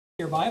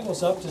Your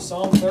Bible's up to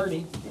Psalm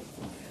 30.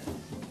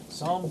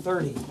 Psalm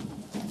 30.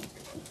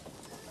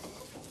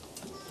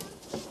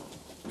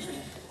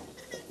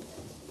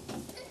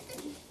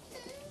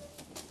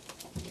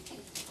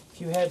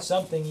 If you had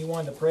something you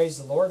wanted to praise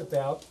the Lord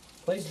about,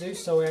 please do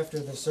so after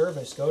the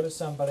service. Go to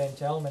somebody and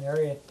tell them an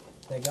area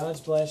that God's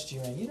blessed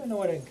you in. You don't know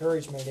what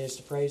encouragement is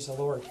to praise the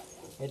Lord.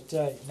 It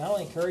not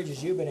only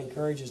encourages you, but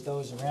encourages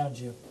those around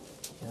you.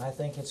 And I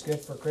think it's good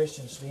for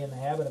Christians to be in the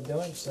habit of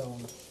doing so.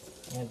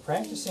 And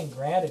practicing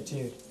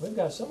gratitude. We've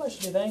got so much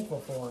to be thankful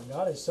for.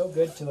 God is so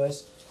good to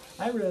us.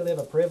 I really live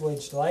a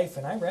privileged life,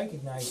 and I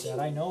recognize that.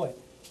 I know it.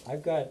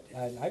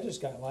 I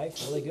just got life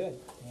really good,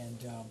 and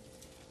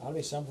that'll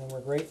be something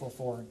we're grateful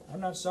for.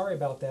 I'm not sorry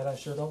about that. I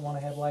sure don't want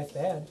to have life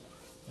bad,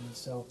 and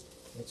so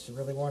it's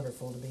really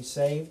wonderful to be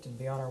saved and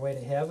be on our way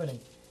to heaven,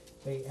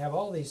 and have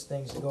all these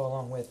things to go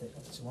along with it.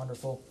 It's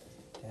wonderful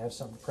to have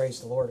something to praise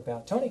the Lord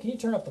about. Tony, can you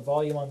turn up the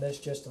volume on this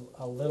just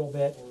a little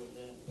bit,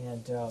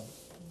 and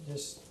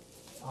just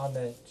on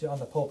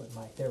the pulpit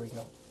mic. There we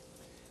go.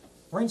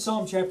 We're in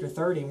Psalm chapter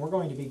 30, and we're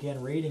going to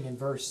begin reading in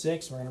verse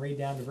 6. We're going to read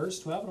down to verse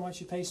 12, and I want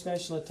you to pay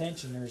special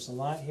attention. There's a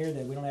lot here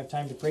that we don't have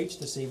time to preach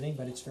this evening,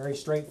 but it's very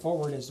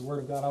straightforward, as the Word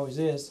of God always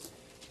is,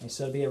 and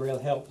so it'll be a real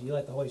help. You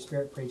let the Holy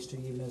Spirit preach to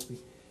you even as we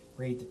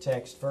read the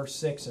text. Verse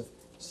 6 of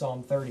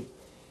Psalm 30.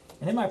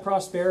 And in my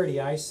prosperity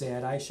I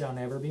said, I shall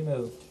never be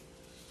moved.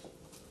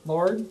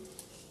 Lord,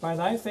 by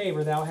thy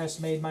favor thou hast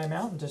made my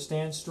mountain to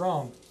stand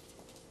strong.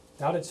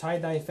 Thou didst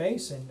hide thy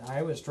face, and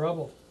I was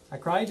troubled. I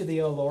cried to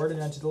thee, O Lord,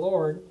 and unto the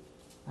Lord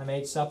I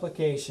made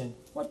supplication.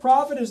 What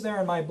profit is there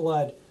in my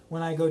blood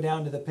when I go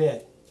down to the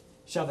pit?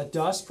 Shall the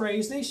dust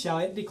praise thee? Shall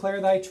it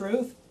declare thy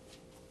truth?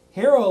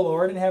 Hear, O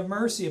Lord, and have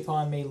mercy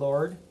upon me,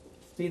 Lord.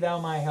 Be thou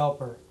my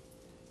helper.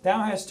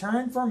 Thou hast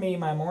turned for me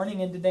my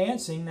mourning into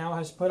dancing. Thou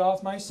hast put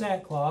off my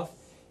sackcloth,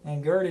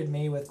 and girded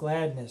me with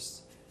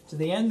gladness, to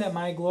the end that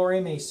my glory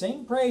may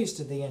sing praise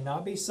to thee, and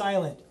not be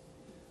silent.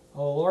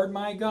 O Lord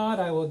my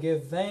God, I will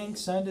give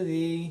thanks unto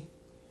thee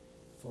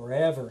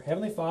forever.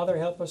 Heavenly Father,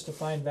 help us to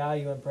find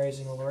value in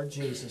praising the Lord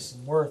Jesus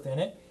and worth in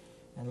it.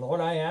 And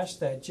Lord, I ask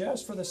that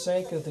just for the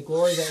sake of the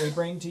glory that we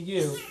bring to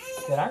you,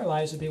 that our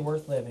lives would be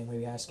worth living.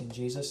 We ask in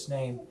Jesus'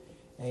 name,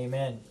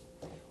 amen.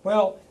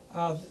 Well,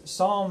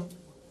 Psalm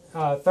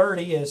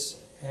 30 is,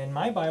 and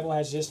my Bible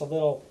has just a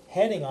little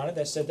heading on it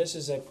that said this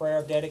is a prayer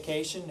of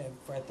dedication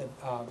at the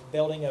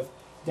building of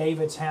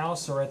David's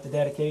house, or at the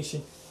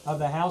dedication of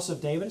the house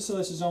of David. So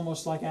this is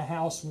almost like a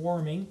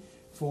housewarming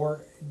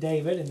for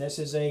David, and this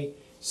is a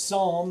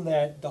psalm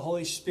that the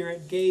Holy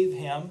Spirit gave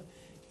him,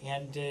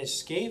 and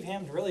gave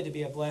him really to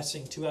be a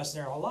blessing to us.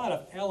 And there are a lot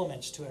of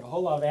elements to it, a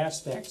whole lot of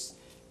aspects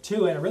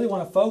to it. I really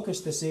want to focus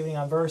this evening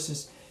on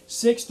verses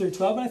 6 through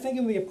 12, and I think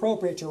it would be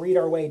appropriate to read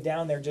our way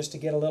down there just to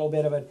get a little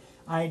bit of an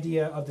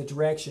idea of the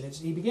direction.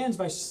 He begins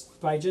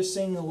by just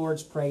singing the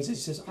Lord's praises.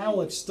 He says, I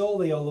will extol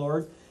thee, O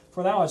Lord,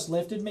 for thou hast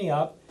lifted me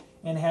up,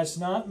 and hast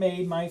not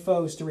made my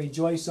foes to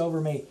rejoice over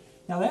me.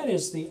 Now that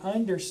is the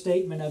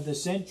understatement of the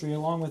century,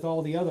 along with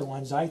all the other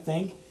ones, I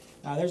think.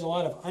 There's a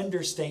lot of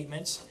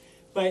understatements.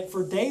 But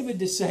for David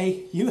to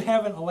say, you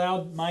haven't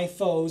allowed my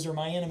foes or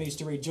my enemies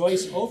to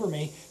rejoice over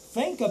me,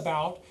 think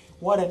about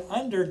what an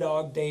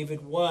underdog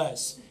David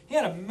was. He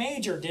had a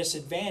major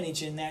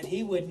disadvantage in that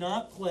he would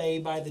not play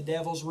by the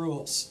devil's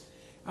rules.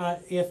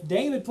 If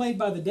David played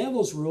by the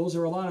devil's rules,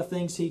 there were a lot of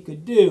things he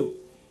could do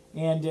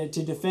and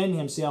to defend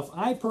himself.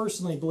 I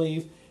personally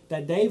believe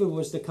that David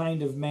was the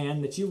kind of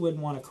man that you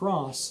wouldn't want to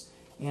cross,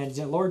 and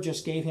the Lord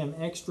just gave him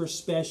extra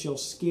special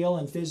skill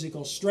and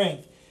physical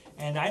strength.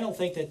 And I don't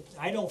think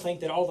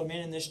that all the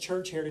men in this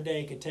church here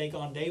today could take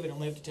on David and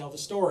live to tell the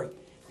story.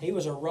 He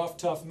was a rough,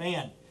 tough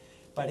man,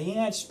 but he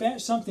had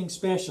something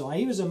special.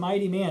 He was a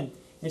mighty man.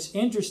 It's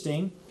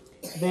interesting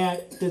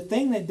that the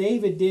thing that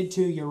David did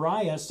to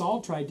Uriah,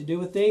 Saul tried to do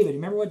with David.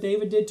 Remember what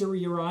David did to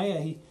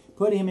Uriah? He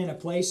put him in a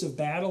place of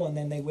battle, and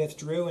then they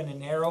withdrew, and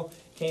an arrow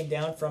came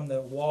down from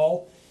the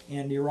wall,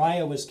 and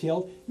Uriah was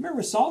killed.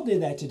 Remember, Saul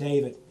did that to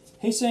David.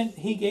 He said,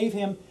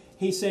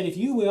 if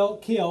you will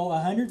kill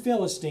 100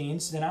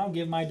 Philistines, then I'll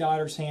give my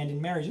daughter's hand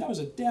in marriage. That was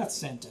a death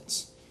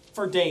sentence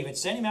for David.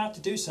 Sent him out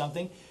to do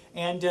something.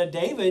 And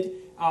David,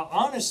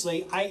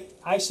 honestly,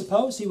 I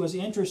suppose he was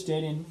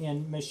interested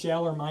in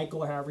Michelle or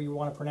Michael, or however you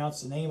want to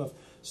pronounce the name of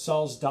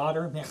Saul's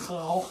daughter,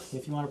 Michal,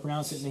 if you want to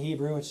pronounce it in the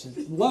Hebrew. It's a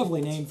lovely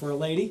name for a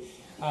lady.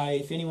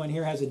 If anyone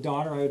here has a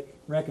daughter, I would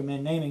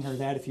recommend naming her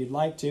that if you'd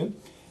like to.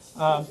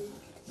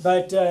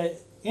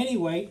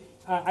 Anyway,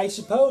 I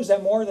suppose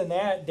that more than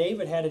that,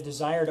 David had a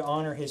desire to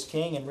honor his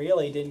king and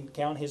really didn't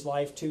count his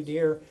life too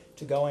dear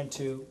to go and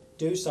to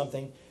do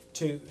something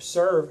to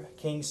serve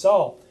King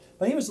Saul.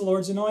 But he was the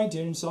Lord's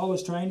anointed, and Saul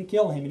was trying to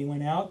kill him, and he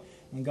went out,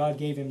 and God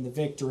gave him the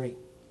victory.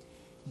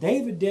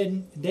 David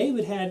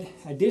had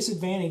a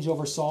disadvantage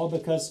over Saul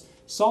because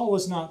Saul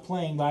was not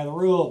playing by the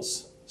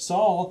rules.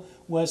 Saul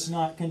was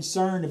not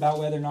concerned about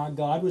whether or not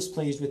God was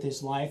pleased with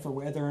his life, or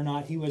whether or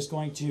not he was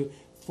going to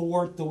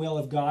thwart the will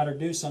of God or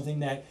do something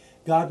that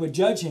God would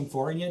judge him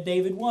for, and yet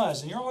David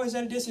was. And you're always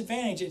at a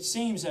disadvantage, it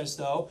seems as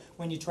though,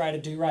 when you try to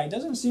do right. It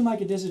doesn't seem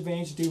like a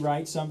disadvantage to do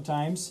right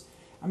sometimes.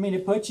 I mean,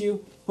 it puts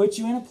you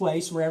in a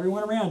place where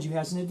everyone around you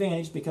has an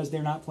advantage because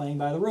they're not playing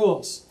by the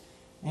rules.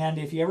 And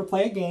if you ever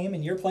play a game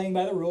and you're playing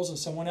by the rules and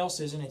someone else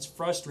isn't, it's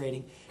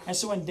frustrating. And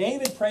so when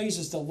David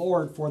praises the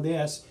Lord for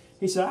this,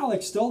 he said, I'll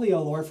extol thee,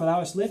 O Lord, for thou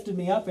hast lifted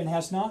me up and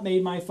hast not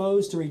made my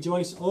foes to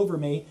rejoice over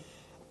me.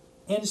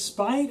 In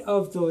spite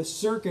of those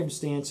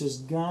circumstances,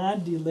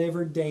 God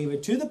delivered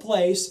David to the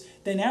place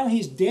that now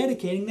he's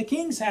dedicating the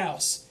king's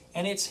house.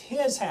 And it's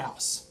his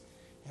house.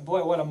 And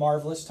boy, what a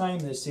marvelous time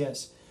this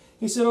is.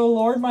 He said, O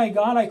Lord my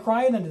God, I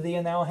cried unto thee,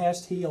 and thou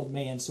hast healed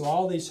me. And so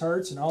all these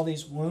hurts and all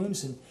these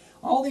wounds and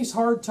all these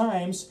hard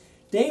times,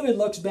 David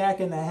looks back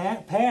in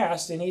the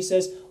past and he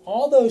says,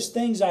 all those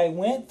things I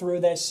went through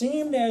that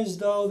seemed as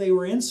though they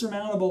were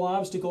insurmountable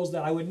obstacles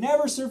that I would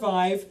never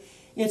survive,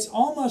 it's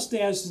almost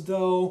as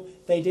though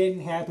they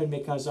didn't happen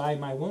because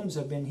my wounds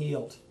have been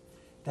healed.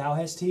 Thou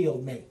hast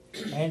healed me.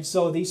 And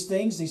so these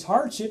things, these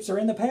hardships are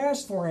in the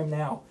past for him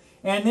now.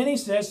 And then he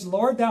says,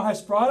 Lord, thou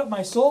hast brought up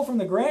my soul from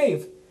the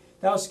grave.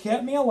 Thou hast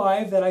kept me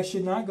alive that I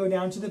should not go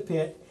down to the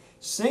pit.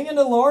 Sing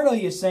unto the Lord, O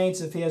ye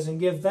saints of his, and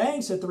give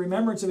thanks at the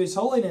remembrance of his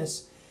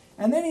holiness.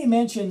 And then he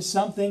mentions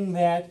something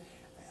that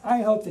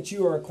I hope that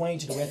you are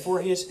acquainted with. For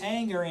his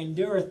anger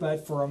endureth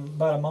but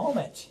a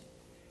moment.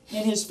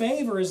 In his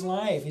favor is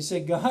life. He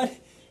said, God,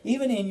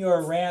 even in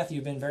your wrath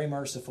you've been very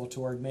merciful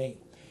toward me.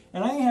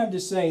 And I have to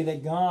say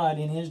that God,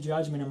 in his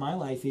judgment in my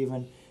life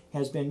even,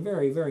 has been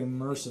very, very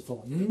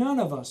merciful. None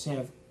of us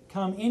have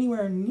come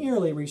anywhere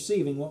nearly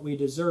receiving what we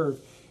deserve,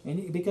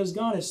 and because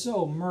God is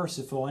so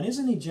merciful. And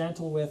isn't he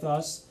gentle with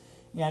us?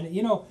 And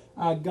you know,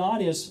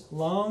 God is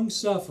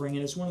long-suffering,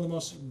 and it's one of the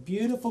most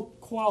beautiful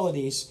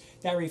qualities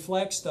that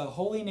reflects the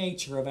holy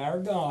nature of our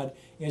God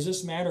is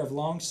this matter of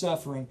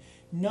long-suffering.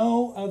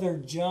 No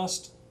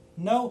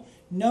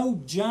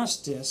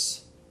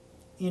justice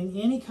in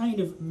any kind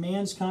of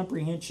man's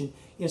comprehension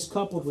is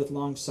coupled with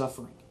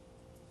long-suffering.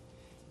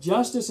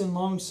 Justice and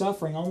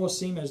long-suffering almost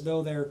seem as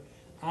though they're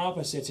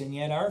opposites, and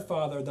yet our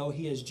Father, though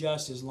he is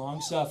just, is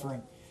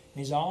long-suffering.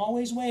 He's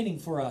always waiting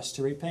for us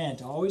to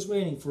repent, always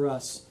waiting for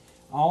us,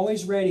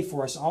 always ready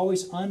for us,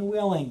 always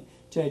unwilling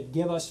to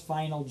give us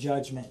final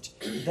judgment.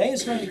 The day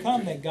is going to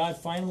come that God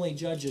finally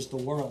judges the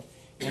world,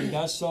 and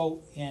does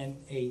so in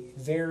a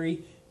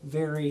very,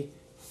 very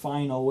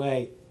final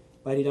way.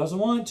 But he doesn't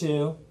want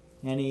to,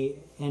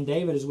 and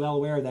David is well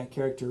aware of that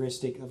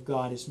characteristic of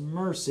God, his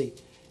mercy.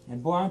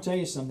 And boy, I'll tell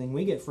you something,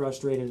 we get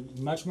frustrated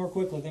much more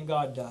quickly than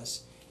God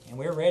does. And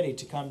we're ready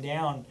to come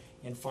down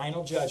in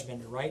final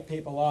judgment, to write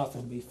people off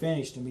and be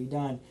finished and be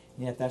done.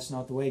 And yet that's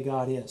not the way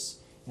God is.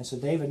 And so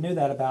David knew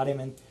that about him.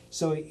 And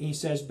so he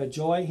says, but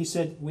joy, he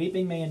said,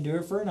 weeping may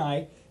endure for a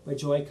night, but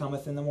joy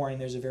cometh in the morning.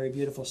 There's a very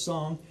beautiful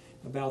song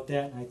about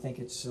that, and I think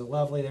it's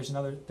lovely.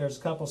 There's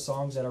a couple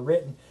songs that are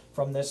written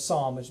from this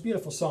psalm. It's a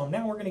beautiful psalm.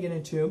 Now we're going to get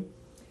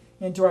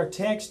into our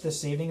text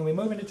this evening, and we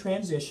move into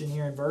transition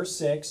here in verse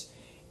 6.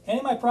 And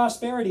in my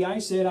prosperity I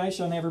said, I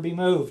shall never be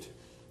moved.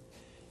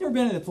 You ever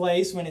been in a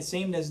place when it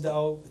seemed as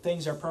though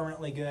things are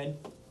permanently good?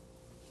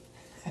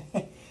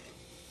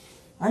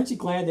 Aren't you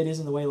glad that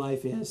isn't the way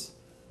life is?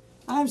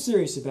 I'm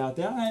serious about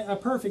that. A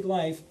perfect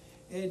life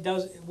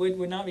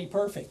would not be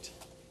perfect.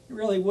 It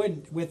really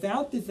wouldn't.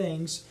 Without the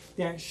things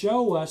that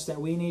show us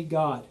that we need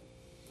God.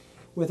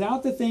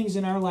 Without the things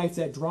in our life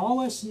that draw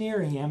us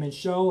near him and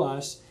show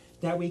us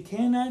that we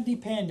cannot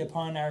depend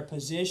upon our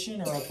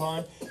position or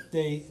upon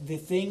the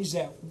things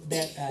that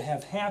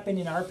have happened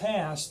in our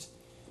past,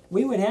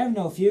 we would have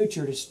no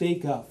future to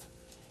speak of.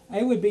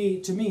 It would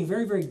be, to me,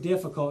 very, very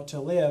difficult to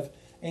live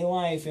a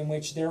life in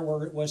which there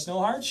was no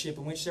hardship,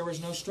 in which there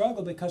was no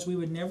struggle, because we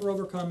would never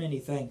overcome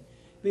anything.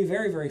 It would be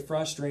very, very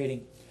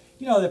frustrating.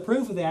 You know, the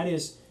proof of that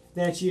is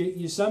that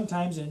you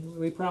sometimes, and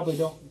we probably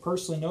don't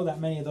personally know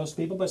that many of those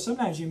people, but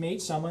sometimes you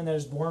meet someone that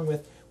is born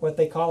with what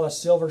they call a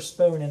silver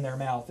spoon in their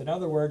mouth. In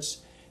other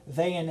words,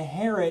 they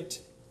inherit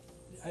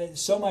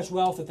so much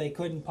wealth that they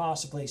couldn't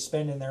possibly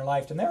spend in their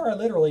lifetime. There are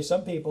literally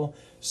some people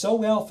so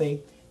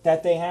wealthy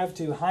that they have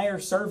to hire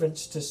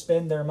servants to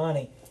spend their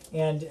money.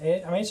 And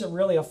it's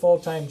really a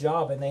full-time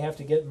job, and they have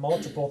to get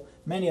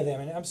many of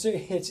them. And I'm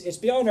serious, it's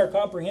beyond our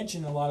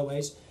comprehension in a lot of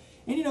ways.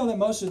 And you know that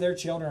most of their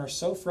children are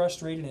so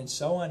frustrated and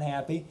so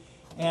unhappy,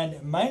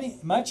 and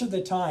much of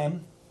the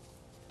time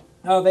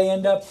they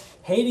end up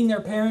hating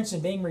their parents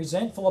and being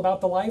resentful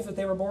about the life that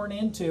they were born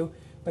into,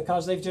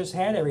 because they've just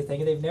had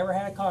everything. They've never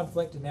had a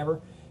conflict and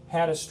never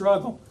had a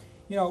struggle.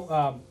 You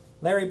know,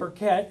 Larry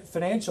Burkett,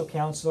 financial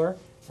counselor,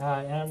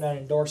 and I'm not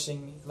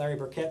endorsing Larry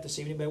Burkett this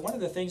evening, but one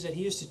of the things that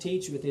he used to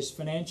teach with his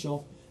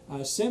financial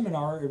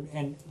seminar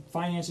and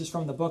finances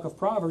from the book of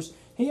Proverbs,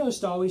 he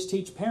used to always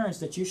teach parents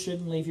that you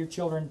shouldn't leave your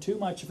children too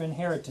much of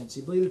inheritance.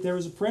 He believed that there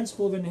was a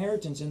principle of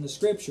inheritance in the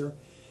Scripture,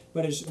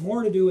 but it's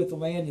more to do with the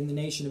land in the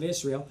nation of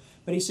Israel.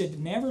 But he said,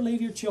 never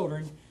leave your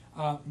children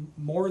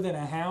more than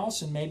a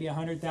house and maybe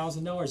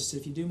 $100,000. He said,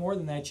 if you do more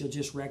than that, you'll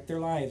just wreck their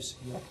lives.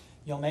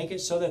 You'll make it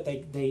so that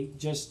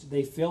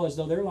they feel as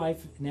though their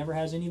life never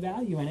has any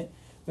value in it,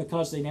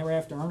 because they never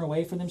have to earn a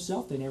way for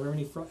themselves. They never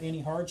have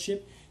any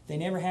hardship. They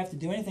never have to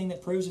do anything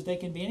that proves that they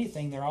can be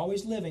anything. They're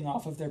always living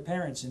off of their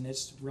parents, and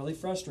it's really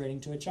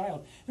frustrating to a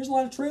child. There's a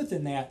lot of truth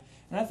in that.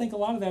 And I think a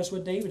lot of that's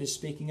what David is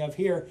speaking of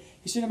here.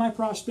 He said, in my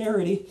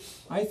prosperity,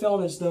 I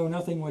felt as though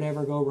nothing would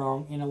ever go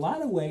wrong. In a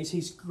lot of ways,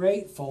 he's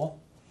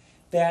grateful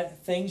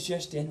that things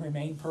just didn't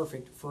remain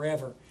perfect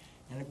forever.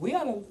 And we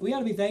ought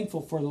to be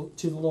thankful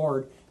to the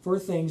Lord for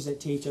things that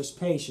teach us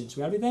patience.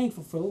 We ought to be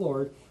thankful for the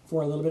Lord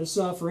for a little bit of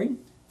suffering,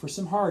 for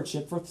some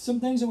hardship, for some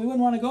things that we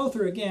wouldn't want to go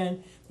through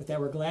again, but that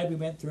we're glad we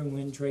went through and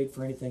wouldn't trade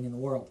for anything in the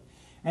world.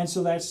 And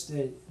so that's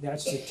the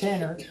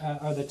tenor,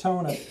 or the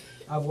tone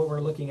of what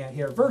we're looking at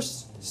here.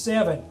 Verse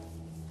 7,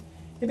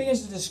 it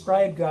begins to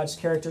describe God's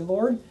character.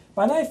 Lord,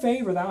 by thy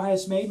favor thou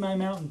hast made my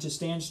mountain to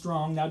stand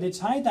strong. Thou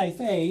didst hide thy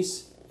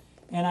face,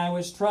 and I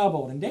was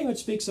troubled. And David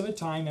speaks of a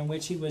time in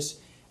which he was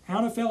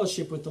out of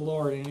fellowship with the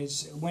Lord, and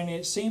when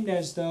it seemed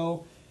as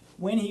though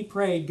when he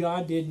prayed,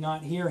 God did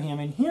not hear him.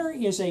 And here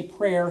is a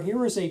prayer,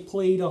 here is a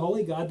plea to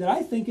Holy God that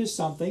I think is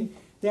something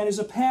that is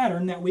a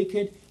pattern that we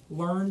could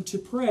learn to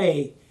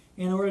pray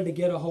in order to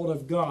get a hold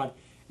of God.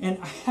 And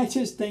I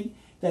just think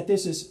that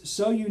this is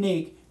so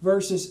unique,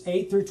 verses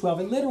 8 through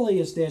 12. It literally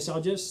is this.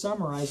 I'll just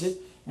summarize it,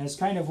 and it's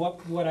kind of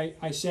what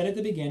I said at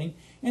the beginning,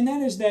 and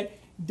that is that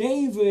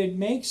David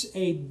makes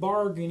a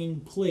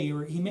bargaining plea,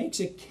 or he makes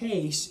a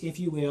case, if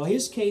you will.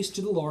 His case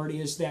to the Lord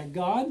is that,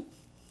 God,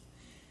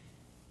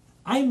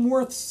 I'm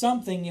worth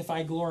something if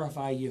I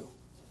glorify you.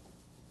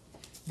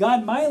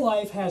 God, my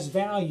life has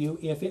value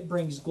if it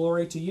brings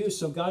glory to you.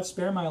 So God,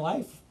 spare my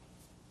life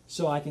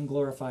so I can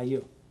glorify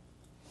you.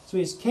 So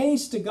his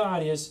case to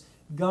God is,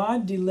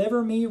 God,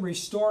 deliver me,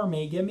 restore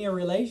me, give me a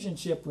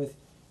relationship with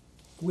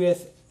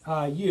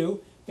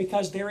you,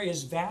 because there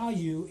is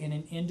value in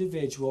an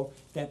individual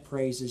that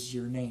praises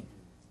your name.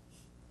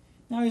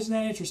 Now, isn't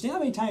that interesting? How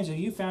many times have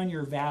you found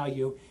your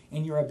value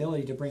in your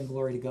ability to bring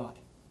glory to God?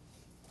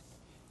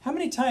 How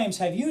many times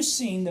have you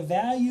seen the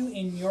value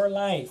in your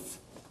life,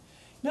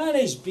 not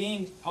as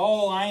being,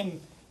 oh,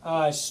 I'm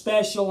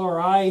special,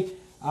 or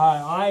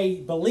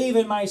I believe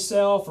in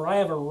myself, or I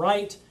have a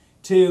right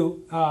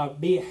to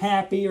be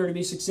happy or to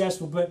be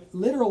successful, but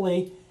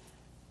literally,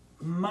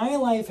 my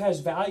life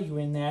has value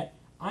in that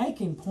I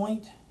can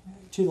point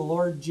to the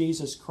Lord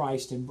Jesus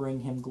Christ and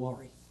bring him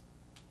glory.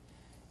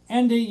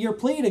 And your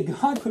plea to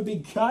God would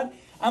be, God,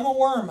 I'm a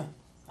worm.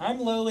 I'm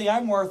lowly.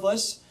 I'm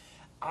worthless.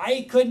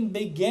 I couldn't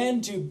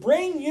begin to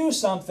bring you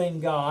something,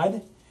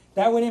 God,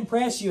 that would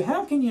impress you.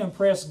 How can you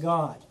impress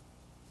God?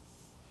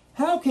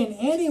 How can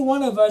any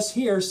one of us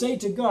here say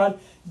to God,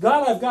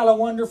 God, I've got a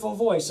wonderful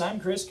voice. I'm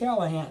Chris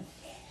Callahan.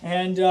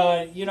 And,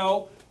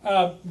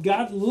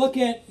 God, look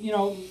at,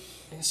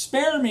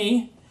 spare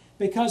me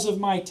because of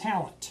my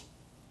talent.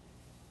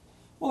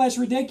 Well, that's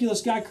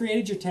ridiculous. God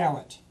created your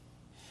talent.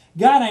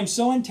 God, I'm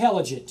so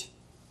intelligent.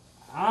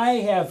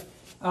 I've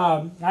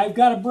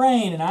got a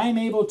brain, and I'm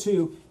able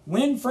to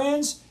win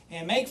friends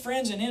and make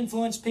friends and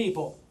influence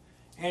people.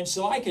 And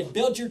so I could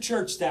build your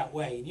church that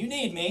way. You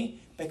need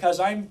me because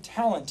I'm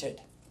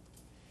talented.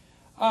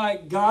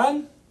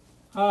 God,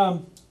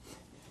 I'm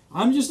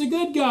just a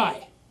good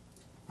guy.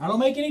 I don't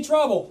make any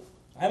trouble.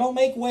 I don't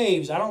make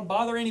waves. I don't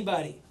bother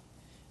anybody.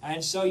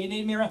 And so you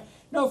need me around.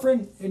 No,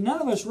 friend,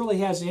 none of us really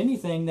has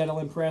anything that'll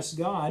impress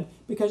God,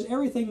 because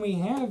everything we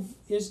have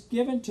is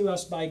given to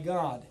us by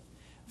God.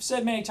 I've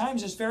said many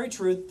times, it's very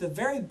true. The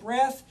very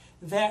breath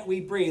that we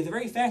breathe, the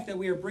very fact that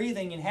we are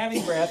breathing and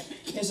having breath,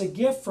 is a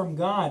gift from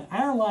God.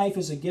 Our life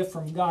is a gift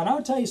from God.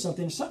 I'll tell you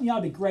something. It's something you ought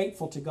to be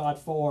grateful to God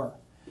for.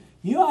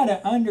 You ought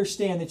to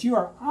understand that you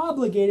are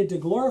obligated to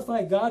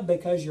glorify God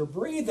because you're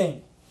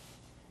breathing.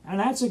 And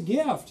that's a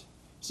gift.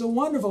 It's a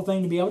wonderful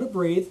thing to be able to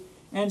breathe.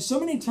 And so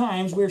many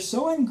times we're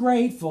so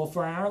ungrateful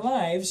for our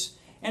lives,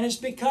 and it's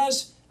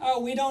because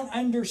we don't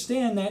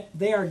understand that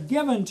they are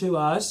given to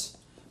us,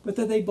 but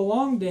that they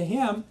belong to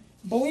Him.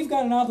 But we've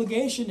got an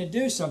obligation to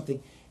do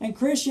something. And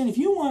Christian, if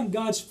you want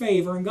God's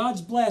favor and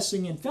God's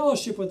blessing and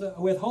fellowship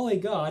with Holy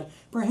God,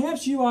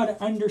 perhaps you ought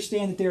to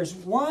understand that there's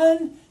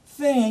one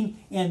thing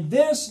in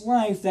this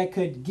life that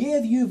could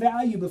give you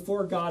value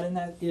before God, and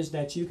that is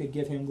that you could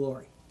give Him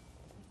glory.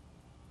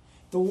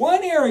 The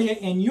one area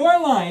in your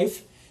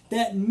life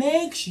that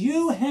makes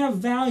you have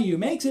value,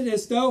 makes it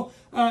so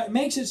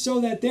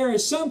that there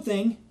is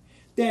something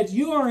that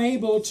you are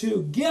able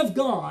to give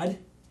God,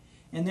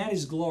 and that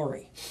is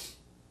glory.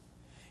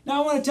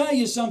 Now I want to tell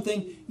you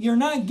something. You're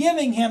not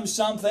giving Him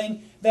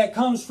something that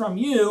comes from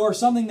you, or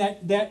something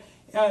that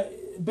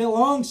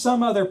belongs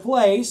some other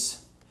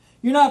place.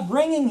 You're not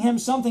bringing Him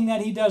something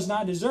that He does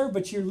not deserve,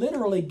 but you're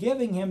literally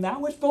giving Him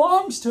that which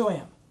belongs to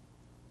Him.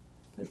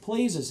 It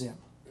pleases Him,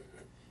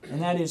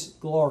 and that is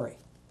glory.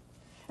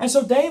 And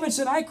so David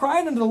said, I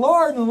cried unto the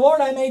Lord, and the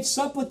Lord I made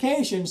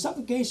supplication.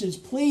 Supplication is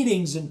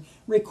pleadings and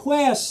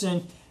requests,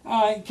 and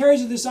it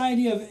carries with this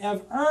idea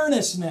of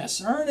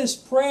earnestness,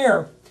 earnest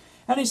prayer.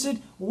 And he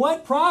said,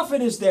 what profit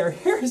is there?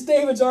 Here's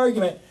David's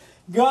argument.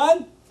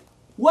 God,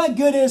 what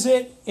good is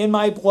it in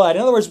my blood?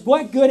 In other words,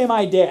 what good am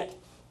I dead?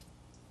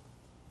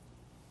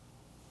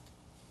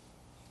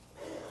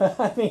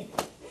 I mean,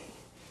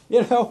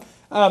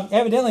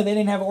 evidently they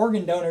didn't have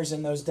organ donors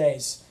in those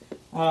days.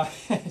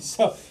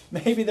 So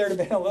maybe there'd have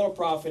been a little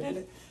profit in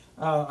it.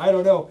 I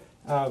don't know.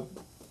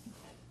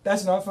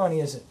 That's not funny,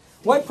 is it?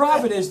 What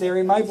profit is there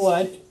in my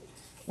blood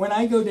when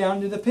I go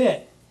down to the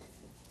pit?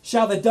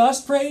 Shall the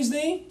dust praise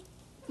thee?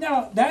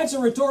 Now, that's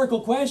a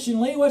rhetorical question.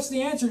 Lee, what's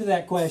the answer to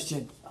that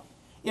question?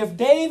 If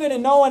David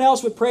and no one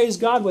else would praise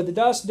God, would the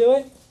dust do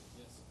it?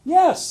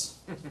 Yes.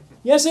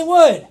 Yes, it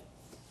would.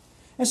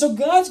 And so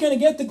God's going to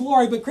get the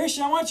glory. But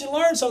Christian, I want you to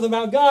learn something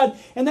about God,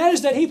 and that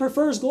is that He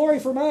prefers glory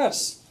from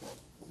us.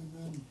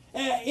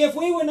 If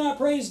we would not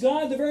praise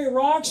God, the very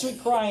rocks would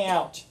cry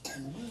out.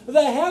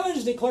 The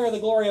heavens declare the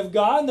glory of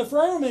God, and the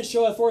firmament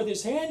showeth forth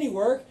His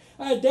handiwork.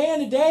 Day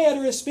unto day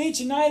uttereth speech,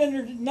 and night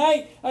unto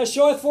night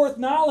showeth forth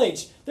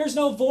knowledge. There's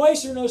no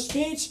voice or no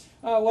speech,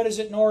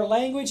 nor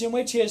language in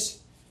which His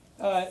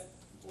in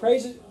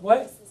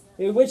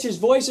which His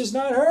voice is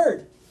not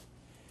heard.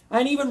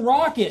 And even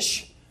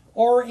rockish,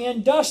 or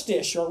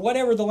industish, or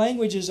whatever the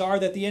languages are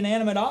that the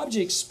inanimate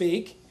objects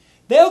speak,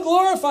 they'll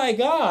glorify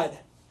God.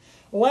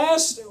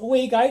 Last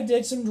week I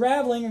did some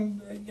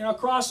traveling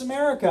across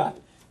America.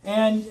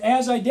 And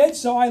as I did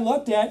so, I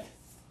looked at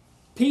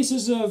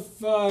pieces of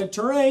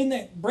terrain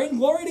that bring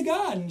glory to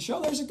God and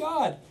show there's a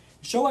God.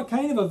 Show what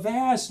kind of a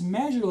vast,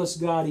 measureless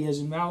God He is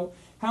and how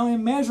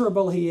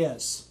immeasurable He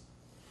is.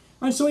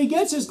 And so He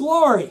gets His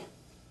glory.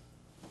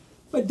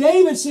 But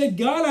David said,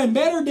 God, I'm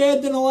better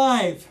dead than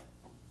alive.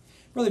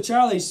 Brother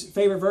Charlie's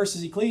favorite verse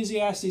is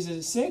Ecclesiastes. Is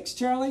it 6,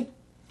 Charlie?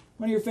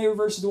 One of your favorite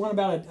verses, the one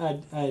about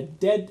a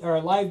dead or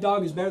a live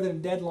dog is better than a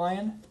dead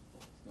lion?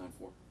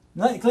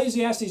 9:4.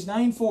 Ecclesiastes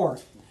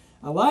 9:4.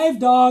 A live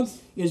dog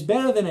is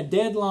better than a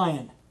dead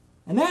lion.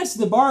 And that's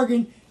the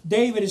bargain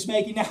David is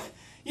making. Now,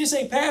 you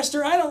say,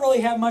 Pastor, I don't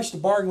really have much to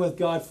bargain with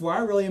God for. I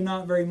really am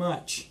not very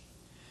much.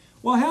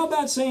 Well, how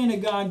about saying to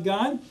God,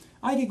 God,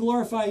 I could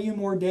glorify You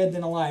more dead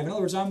than alive. In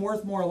other words, I'm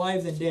worth more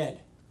alive than dead.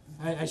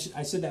 I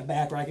said that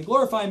back, right? I could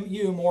glorify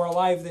You more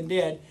alive than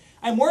dead.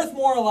 I'm worth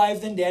more alive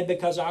than dead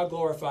because I'll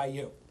glorify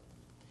You.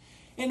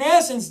 In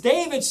essence,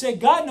 David said,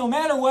 God, no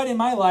matter what in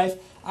my life,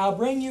 I'll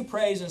bring You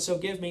praise, and so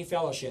give me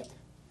fellowship.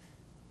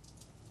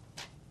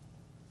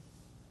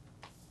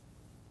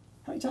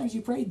 How many times have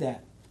you prayed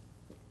that?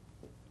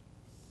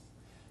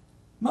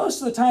 Most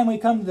of the time we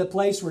come to the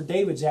place where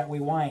David's at, we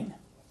whine.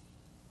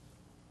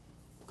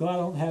 God, I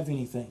don't have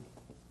anything.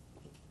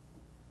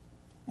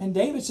 And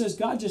David says,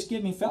 God, just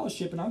give me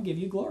fellowship and I'll give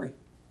You glory.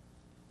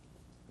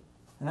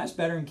 And that's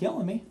better than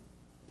killing me.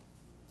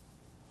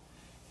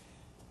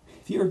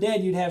 If you were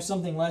dead, you'd have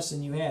something less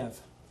than you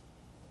have.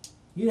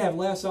 You'd have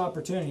less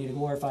opportunity to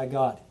glorify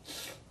God.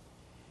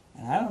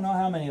 And I don't know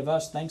how many of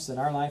us thinks that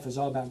our life is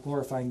all about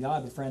glorifying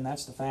God, but friend,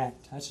 that's the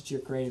fact. That's what you're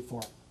created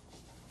for.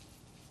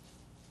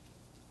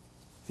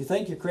 If you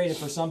think you're created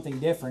for something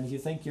different, if you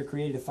think you're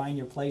created to find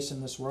your place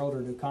in this world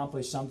or to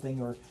accomplish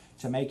something or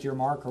to make your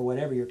mark or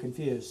whatever, you're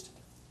confused.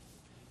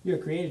 You're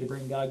created to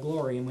bring God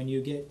glory, and when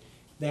you get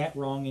that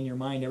wrong in your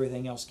mind,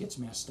 everything else gets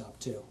messed up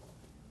too.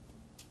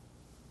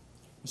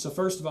 So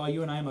first of all,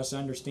 you and I must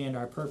understand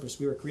our purpose.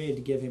 We were created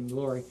to give Him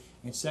glory.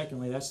 And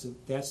secondly,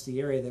 that's the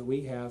area that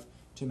we have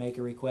to make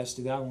a request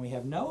to God when we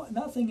have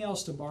nothing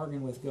else to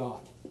bargain with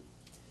God.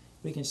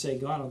 We can say,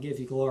 God, I'll give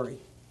You glory.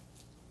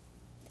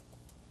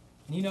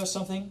 And you know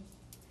something?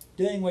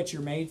 Doing what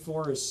you're made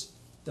for is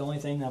the only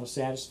thing that will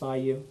satisfy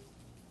you.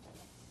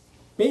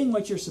 Being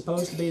what you're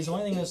supposed to be is the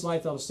only thing in this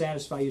life that will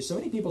satisfy you. So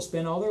many people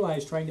spend all their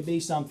lives trying to be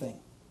something.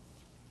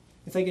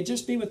 If they could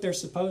just be what they're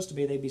supposed to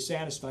be, they'd be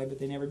satisfied, but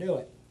they never do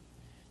it.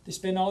 They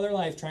spend all their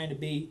life trying to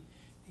be.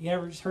 You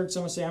ever heard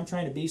someone say, I'm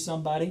trying to be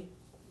somebody?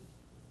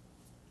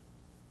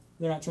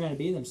 They're not trying to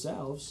be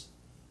themselves.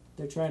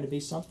 They're trying to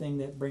be something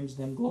that brings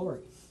them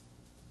glory.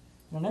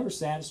 They'll never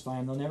satisfy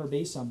them. They'll never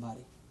be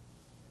somebody.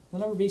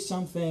 They'll never be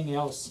something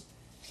else.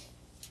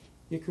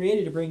 You're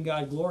created to bring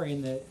God glory,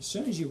 and as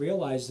soon as you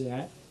realize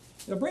that,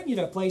 it'll bring you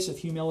to a place of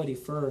humility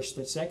first,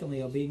 but secondly,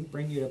 it'll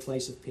bring you to a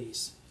place of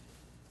peace.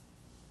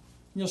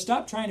 You'll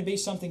stop trying to be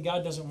something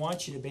God doesn't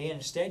want you to be, and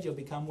instead you'll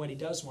become what He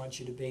does want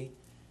you to be.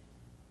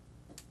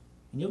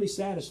 And you'll be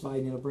satisfied,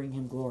 and it'll bring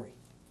Him glory.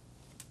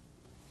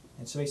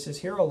 And so He says,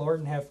 Hear, O Lord,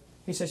 and have...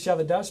 He says, Shall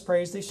the dust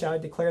praise Thee? Shall I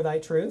declare Thy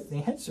truth?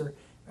 The answer,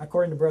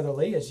 according to Brother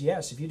Lee, is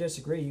yes. If you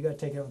disagree, you've got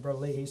to take it up with Brother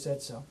Lee. He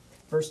said so.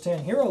 Verse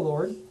 10, Hear, O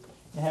Lord,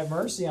 and have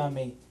mercy on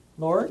me.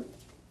 Lord,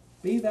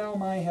 be Thou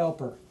my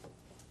helper.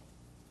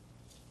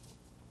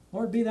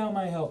 Lord, be Thou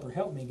my helper.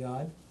 Help me,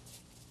 God.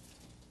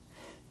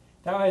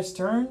 Thou hast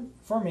turned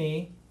for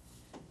me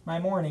my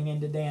mourning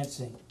into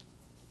dancing.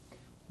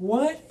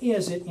 What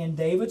is it in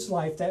David's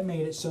life that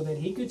made it so that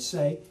he could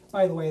say,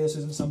 by the way, this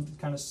isn't some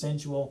kind of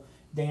sensual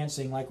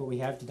dancing like what we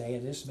have today.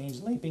 It just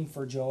means leaping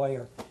for joy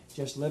or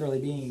just literally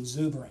being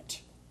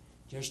exuberant,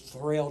 just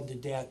thrilled to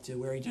death to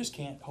where he just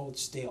can't hold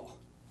still.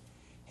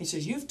 He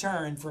says, You've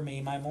turned for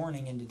me my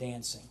mourning into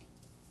dancing.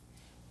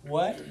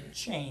 What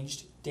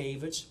changed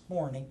David's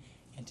mourning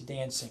into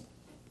dancing?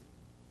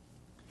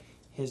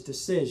 his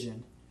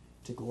decision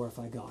to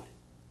glorify God.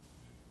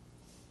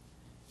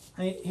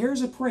 I mean,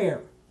 here's a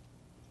prayer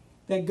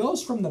that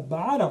goes from the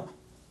bottom,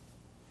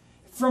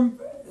 from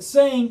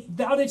saying,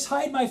 Thou didst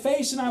hide my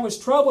face, and I was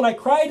troubled. I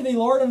cried to thee,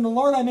 Lord, and the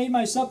Lord I made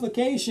my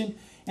supplication.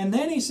 And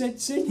then he said,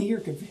 Sidney, you're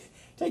confused.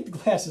 Take the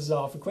glasses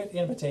off and quit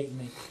imitating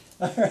me.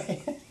 All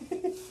right.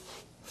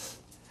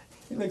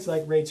 It looks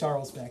like Ray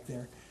Charles back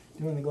there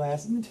doing the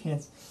glasses and the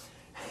dance.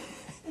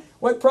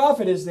 What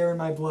profit is there in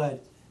my blood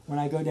when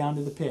I go down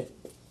to the pit?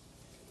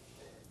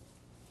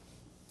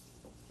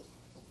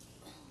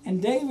 And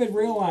David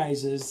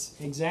realizes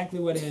exactly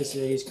what it is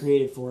that he's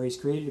created for. He's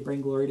created to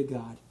bring glory to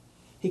God.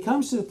 He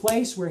comes to the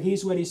place where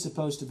he's what he's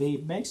supposed to be. He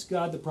makes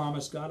God the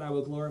promise, God, I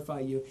will glorify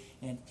you,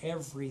 and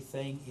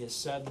everything is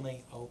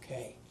suddenly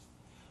okay.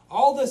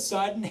 All of a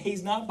sudden,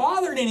 he's not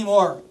bothered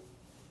anymore.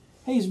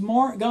 He's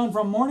gone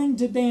from mourning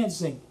to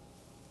dancing.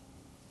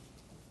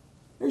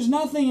 There's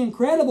nothing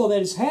incredible that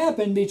has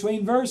happened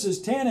between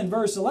verses 10 and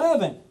verse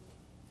 11.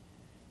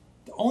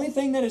 The only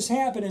thing that has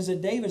happened is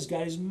that David's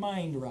got his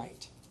mind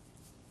right.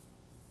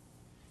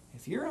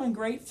 If you're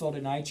ungrateful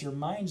tonight, your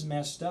mind's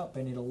messed up,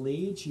 and it'll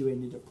lead you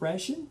into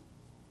depression.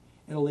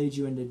 It'll lead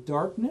you into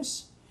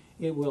darkness.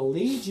 It will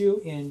lead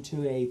you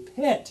into a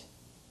pit.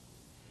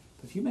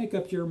 But if you make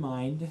up your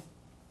mind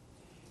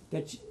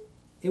that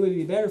it would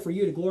be better for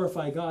you to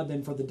glorify God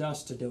than for the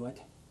dust to do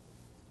it,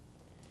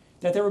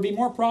 that there would be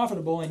more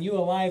profitable in you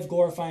alive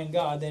glorifying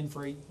God than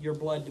for your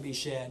blood to be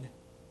shed,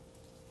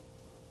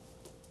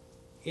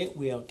 it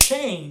will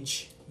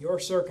change your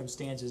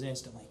circumstances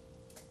instantly.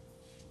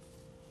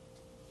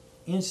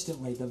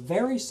 Instantly, the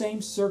very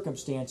same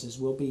circumstances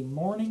will be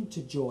mourning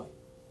to joy,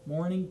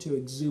 mourning to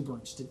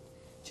exuberance,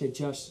 to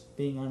just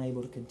being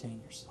unable to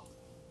contain yourself.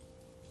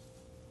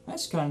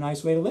 That's kind of a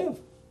nice way to live.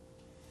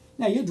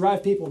 Now, you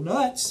drive people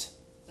nuts.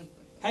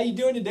 How you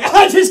doing today?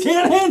 I just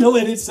can't handle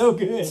it. It's so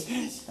good.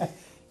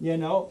 You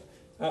know,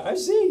 I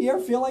see. You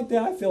ever feel like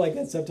that? I feel like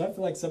that sometimes. I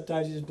feel like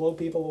sometimes you just blow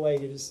people away.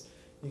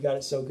 You got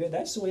it so good.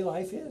 That's the way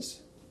life is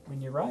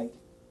when you're right.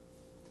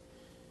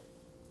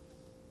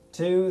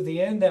 To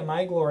the end that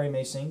my glory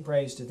may sing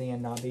praise to thee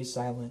and not be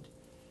silent.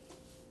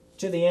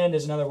 To the end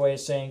is another way of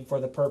saying for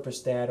the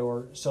purpose that,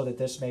 or so that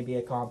this may be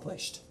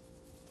accomplished.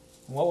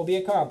 And what will be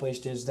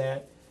accomplished is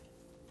that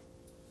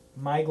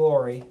my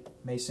glory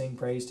may sing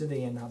praise to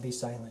thee and not be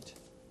silent.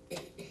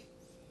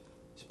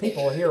 So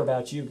people will hear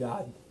about you,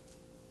 God.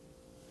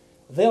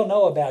 They'll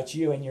know about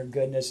you and your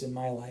goodness in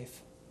my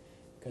life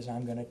because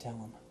I'm going to tell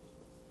them.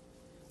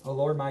 Oh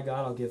Lord my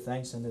God, I'll give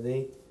thanks unto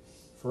thee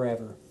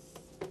forever.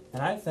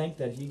 And I think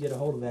that if you get a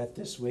hold of that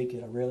this week,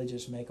 it'll really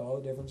just make all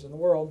the difference in the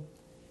world.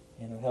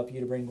 And it'll help you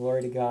to bring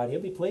glory to God.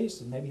 He'll be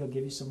pleased, and maybe He'll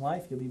give you some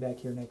life. You'll be back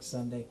here next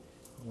Sunday,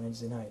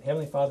 Wednesday night.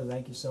 Heavenly Father,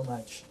 thank you so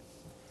much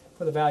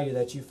for the value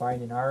that you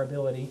find in our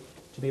ability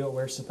to be what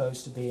we're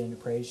supposed to be and to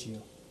praise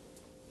you.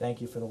 Thank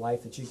you for the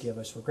life that you give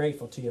us. We're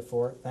grateful to you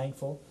for it,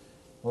 thankful.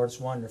 Lord, it's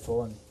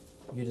wonderful, and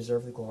you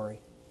deserve the glory.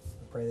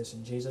 We pray this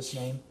in Jesus'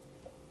 name.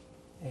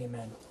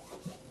 Amen.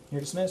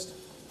 You're dismissed.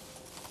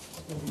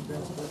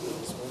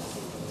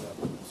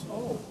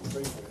 Oh,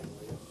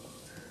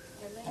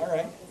 all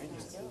right.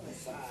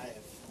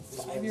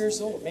 5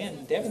 years old.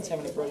 Man, Devin's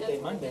having a birthday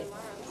Monday.